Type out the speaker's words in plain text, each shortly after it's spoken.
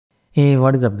Hey,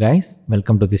 what is up guys?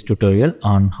 Welcome to this tutorial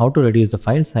on how to reduce the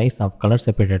file size of color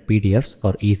separated PDFs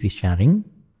for easy sharing.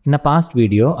 In a past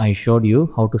video, I showed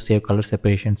you how to save color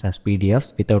separations as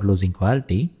PDFs without losing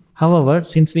quality. However,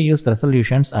 since we use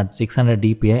resolutions at 600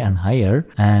 dpi and higher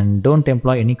and don't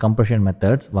employ any compression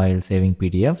methods while saving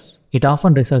PDFs, it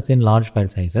often results in large file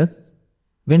sizes.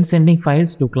 When sending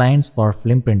files to clients for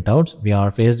film printouts, we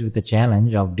are faced with the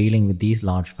challenge of dealing with these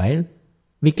large files.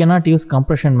 We cannot use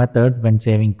compression methods when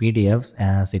saving PDFs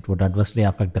as it would adversely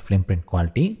affect the film print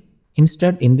quality.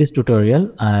 Instead, in this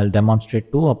tutorial, I'll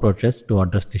demonstrate two approaches to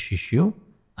address this issue.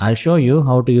 I'll show you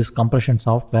how to use compression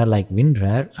software like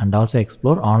WinRAR and also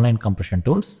explore online compression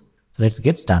tools. So let's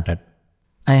get started.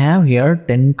 I have here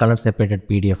 10 color separated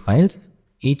PDF files,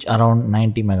 each around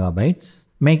 90 megabytes,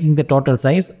 making the total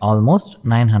size almost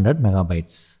 900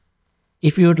 megabytes.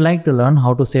 If you would like to learn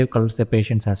how to save color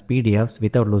separations as PDFs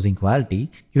without losing quality,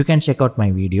 you can check out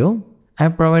my video. I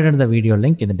have provided the video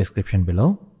link in the description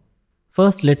below.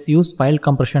 First, let's use file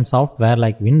compression software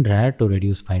like WinRAR to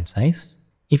reduce file size.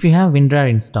 If you have WinRAR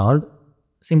installed,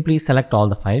 simply select all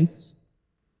the files,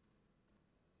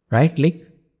 right-click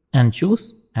and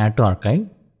choose Add to Archive.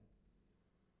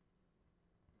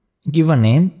 Give a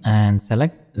name and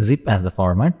select zip as the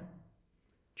format.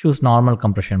 Choose normal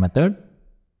compression method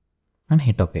and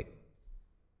hit OK.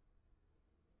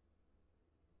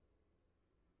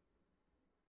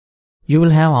 You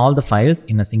will have all the files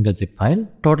in a single zip file,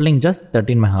 totaling just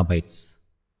 13 megabytes.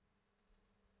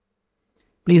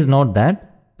 Please note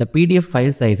that the PDF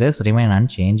file sizes remain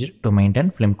unchanged to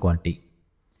maintain film quality.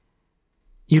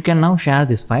 You can now share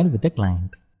this file with the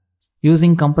client.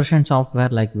 Using compression software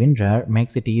like WinRAR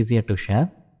makes it easier to share.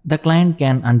 The client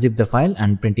can unzip the file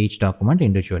and print each document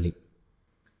individually.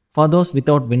 For those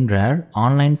without WinRAR,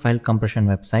 online file compression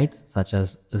websites such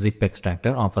as Zip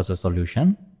Extractor offers a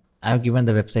solution. I have given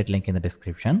the website link in the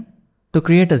description. To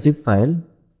create a zip file,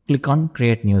 click on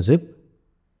Create New Zip.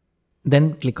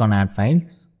 Then click on Add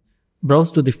Files.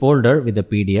 Browse to the folder with the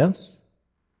PDFs.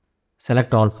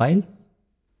 Select all files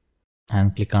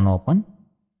and click on Open.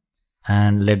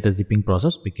 And let the zipping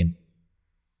process begin.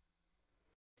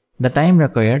 The time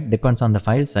required depends on the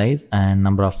file size and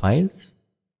number of files.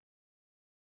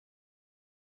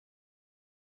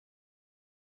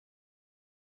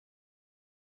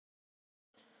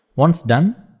 Once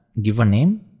done, give a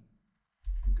name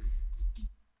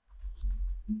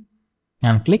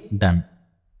and click Done.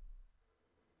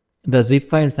 The zip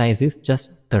file size is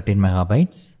just 13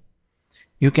 megabytes.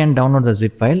 You can download the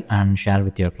zip file and share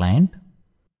with your client.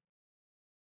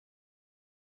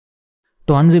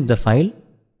 To unzip the file,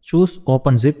 choose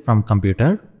Open Zip from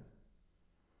Computer.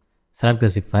 Select the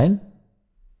zip file.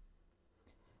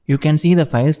 You can see the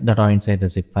files that are inside the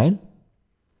zip file.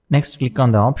 Next, click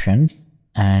on the options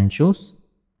and choose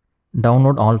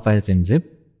Download all files in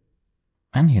zip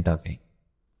and hit OK.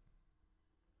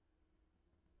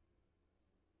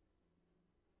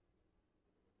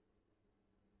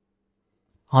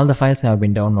 All the files have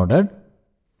been downloaded.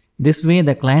 This way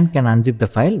the client can unzip the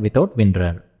file without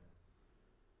WinRAR.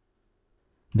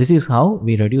 This is how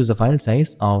we reduce the file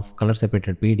size of color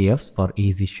separated PDFs for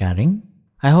easy sharing.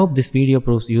 I hope this video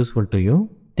proves useful to you.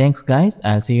 Thanks guys,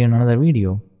 I'll see you in another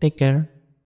video. Take care.